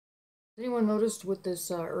Has anyone noticed with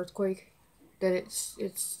this earthquake that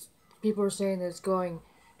it's people are saying that it's going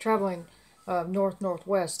traveling north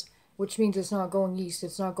northwest, which means it's not going east,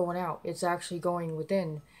 it's not going out, it's actually going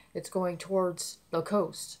within, it's going towards the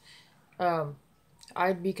coast. Um,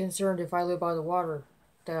 I'd be concerned if I live by the water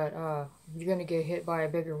that you're gonna get hit by a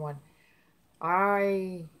bigger one.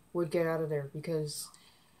 I would get out of there because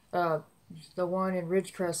uh, the one in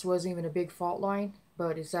Ridgecrest wasn't even a big fault line,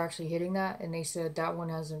 but it's actually hitting that. And they said that one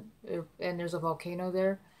hasn't, and there's a volcano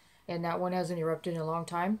there, and that one hasn't erupted in a long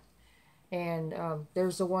time. And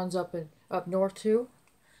there's the ones up north too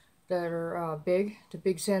that are big, the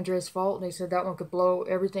Big San Andreas Fault. And they said that one could blow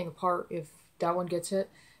everything apart if that one gets hit.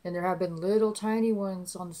 And there have been little tiny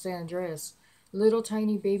ones on the San Andreas, little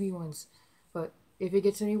tiny baby ones. But if it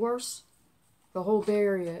gets any worse, the whole Bay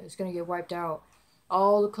Area is going to get wiped out.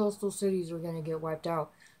 All the coastal cities are going to get wiped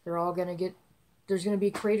out. They're all going to get. There's going to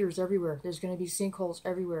be craters everywhere. There's going to be sinkholes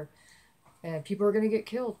everywhere, and people are going to get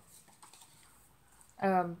killed.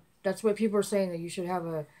 That's what people are saying, that you should have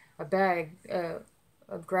a bag, a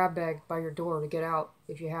grab bag by your door to get out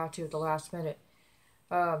if you have to at the last minute.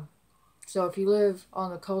 Um, so if you live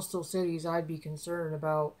on the coastal cities, I'd be concerned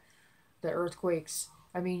about the earthquakes.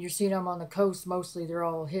 I mean, you're seeing them on the coast mostly. They're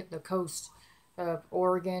all hitting the coast of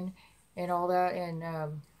Oregon and all that.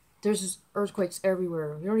 And there's just earthquakes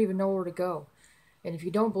everywhere. You don't even know where to go. And if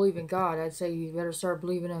you don't believe in God, I'd say you better start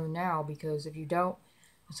believing in Him now, because if you don't,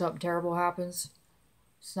 and something terrible happens,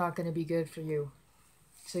 it's not going to be good for you.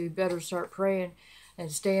 So you better start praying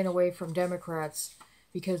and staying away from Democrats,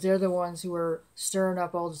 because they're the ones who are stirring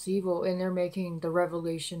up all this evil, and they're making the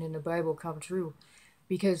revelation in the Bible come true,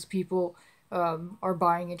 because people are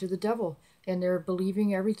buying into the devil, and they're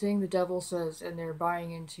believing everything the devil says, and they're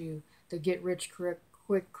buying into the get rich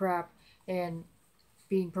quick crap, and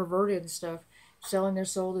being perverted and stuff, selling their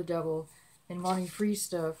soul to the devil and wanting free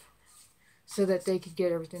stuff so that they could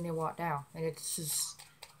get everything they want now. And it's just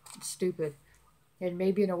stupid. And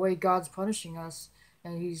maybe in a way, God's punishing us,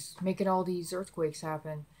 and He's making all these earthquakes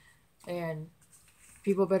happen. And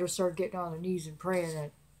people better start getting on their knees and praying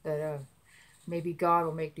that maybe God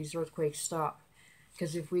will make these earthquakes stop.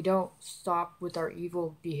 Because if we don't stop with our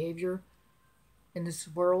evil behavior in this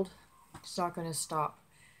world, it's not going to stop.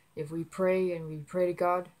 If we pray and we pray to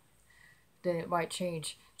God, then it might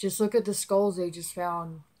change. Just look at the skulls they just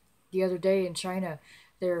found the other day in China.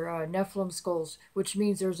 They're Nephilim skulls, which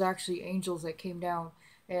means there's actually angels that came down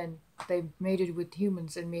and they mated with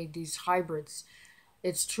humans and made these hybrids.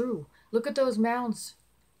 It's true. Look at those mounds.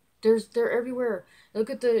 They're everywhere. Look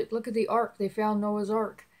at the ark. They found Noah's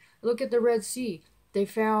ark. Look at the Red Sea. They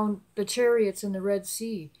found the chariots in the Red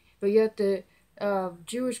Sea. But yet the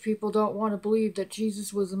Jewish people don't want to believe that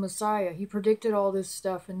Jesus was the Messiah. He predicted all this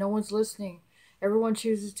stuff, and no one's listening. Everyone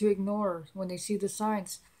chooses to ignore when they see the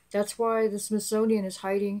signs. That's why the Smithsonian is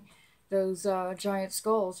hiding those giant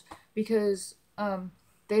skulls, because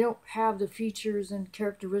they don't have the features and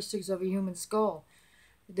characteristics of a human skull.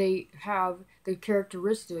 They have the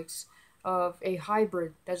characteristics of a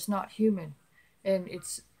hybrid that's not human, and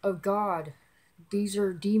it's of God. These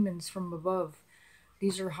are demons from above.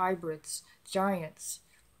 These are hybrids, giants.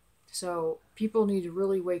 So people need to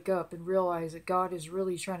really wake up and realize that God is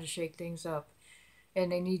really trying to shake things up,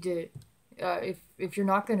 and they need to. If you're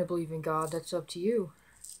not going to believe in God, that's up to you.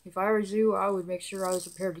 If I was you, I would make sure I was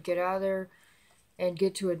prepared to get out of there and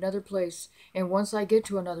get to another place. And once I get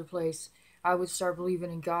to another place, I would start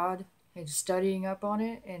believing in God and studying up on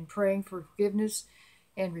it and praying for forgiveness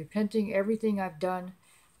and repenting everything I've done,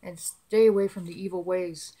 and stay away from the evil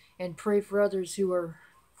ways, and pray for others who are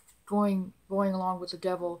going along with the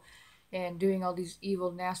devil and doing all these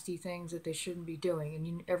evil nasty things that they shouldn't be doing,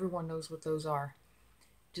 and everyone knows what those are.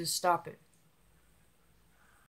 Just stop it.